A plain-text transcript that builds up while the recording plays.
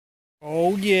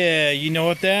Oh yeah, you know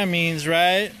what that means,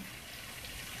 right?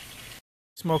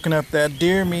 Smoking up that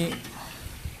deer meat.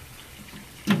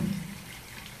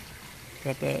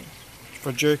 Got that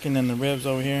for jerking and the ribs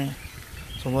over here.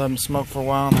 So we'll let them smoke for a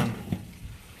while and then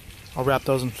I'll wrap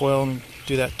those in foil and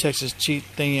do that Texas cheat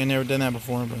thing. I've never done that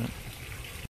before, but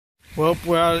well,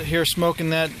 we're out here smoking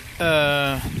that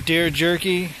deer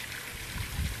jerky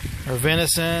or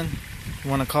venison. You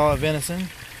want to call it venison?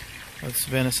 That's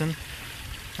venison.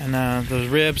 And those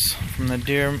ribs from the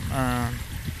deer my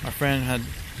friend had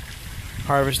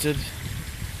harvested.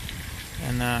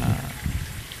 And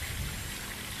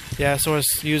yeah, so I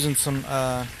was using some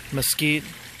mesquite.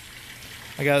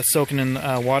 I got it soaking in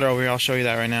water over here. I'll show you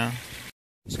that right now.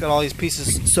 Just got all these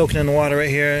pieces soaking in the water right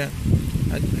here.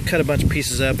 I cut a bunch of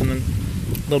pieces up and then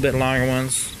a little bit longer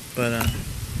ones. But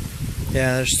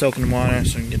yeah, they're soaking in water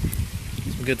so we can get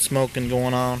some good smoking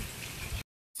going on.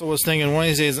 So I was thinking one of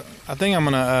these days, I think I'm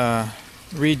gonna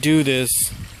redo this,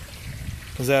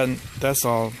 because that's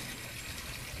all,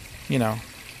 you know,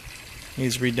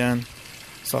 needs redone.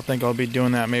 So I think I'll be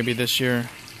doing that maybe this year,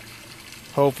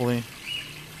 hopefully.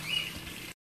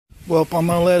 Well, I'm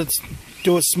gonna let it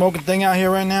do its smoking thing out here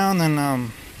right now, and then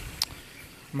I'm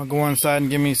gonna go inside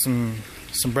and give me some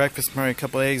breakfast, maybe a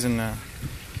couple eggs and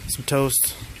some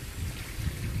toast.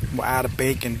 Well, out of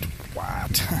bacon,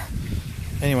 what?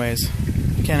 Anyways,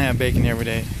 you can't have bacon every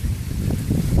day.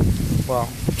 Well,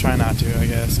 try not to, I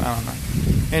guess. I don't know.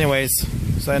 Anyways,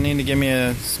 so I need to give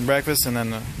me some breakfast and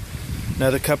then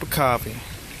another cup of coffee.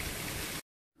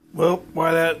 Well,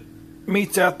 while that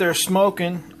meat's out there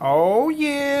smoking, oh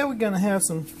yeah, we're gonna have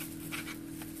some.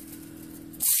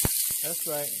 That's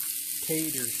right,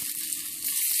 taters.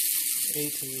 A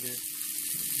tater,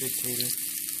 big tater.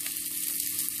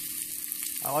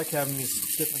 I like having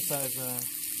these different size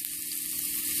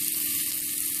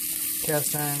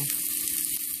cast iron.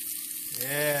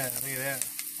 Yeah, look at that.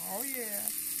 Oh yeah.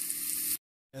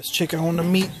 Let's check on the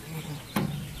meat.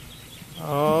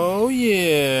 Oh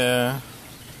yeah.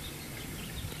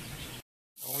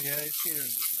 Oh yeah, these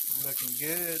taters looking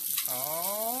good.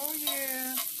 Oh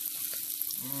yeah.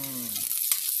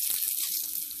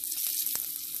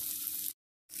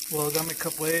 Well, I got me a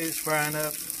couple eggs frying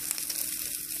up.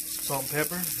 Salt and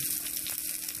pepper.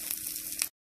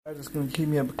 I'm just gonna keep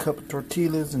me up a couple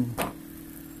tortillas and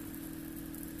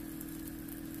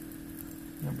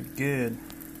that'll be good.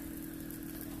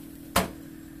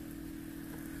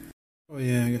 Oh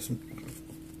yeah, I got some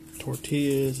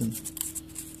tortillas and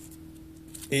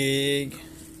egg,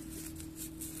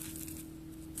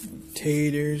 and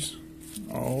taters.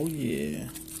 Oh yeah,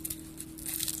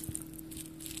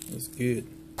 that's good.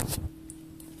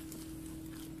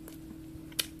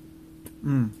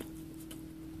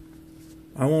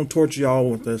 I won't torture y'all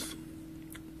with this.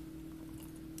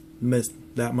 Missed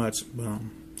that much, but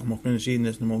I'm gonna finish eating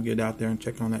this and then we'll get out there and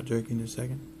check on that jerky in a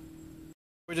second.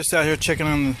 We're just out here checking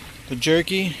on the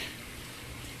jerky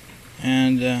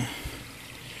and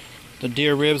the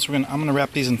deer ribs. I'm gonna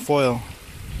wrap these in foil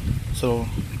so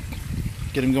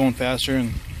get them going faster,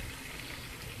 and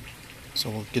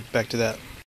so we'll get back to that.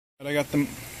 But I got them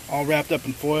all wrapped up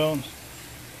in foil,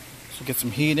 so get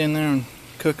some heat in there and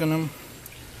cooking them.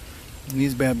 And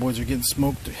these bad boys are getting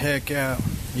smoked the heck out.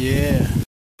 Yeah.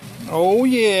 Oh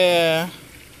yeah.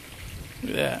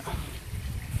 Look at that.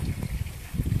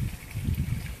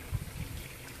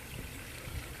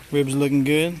 Ribs looking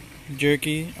good.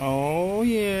 Jerky. Oh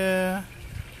yeah.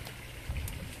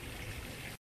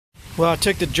 Well, I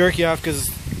took the jerky off because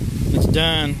it's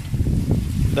done.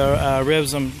 The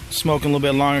ribs I'm smoking a little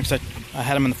bit longer because I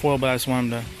had them in the foil, but I just wanted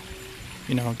them to,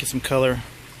 you know, get some color.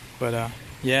 But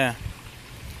yeah.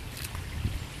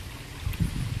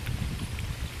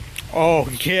 Oh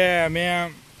yeah,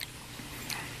 man.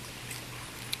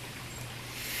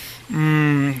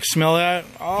 Smell that?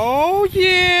 Oh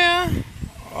yeah.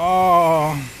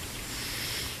 Oh.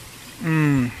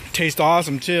 Tastes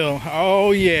awesome too.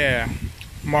 Oh yeah.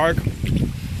 Mark,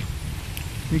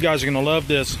 you guys are gonna love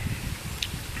this.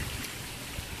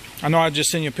 I know I just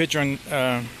sent you a picture on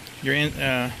your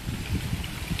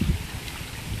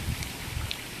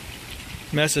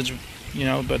message, you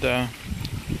know, but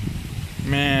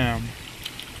man,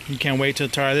 you can't wait to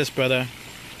try this, brother.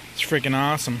 It's freaking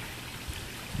awesome.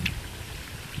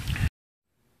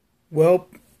 Well,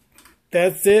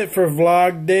 that's it for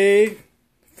vlog day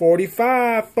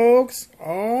 45, folks.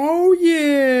 Oh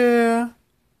yeah.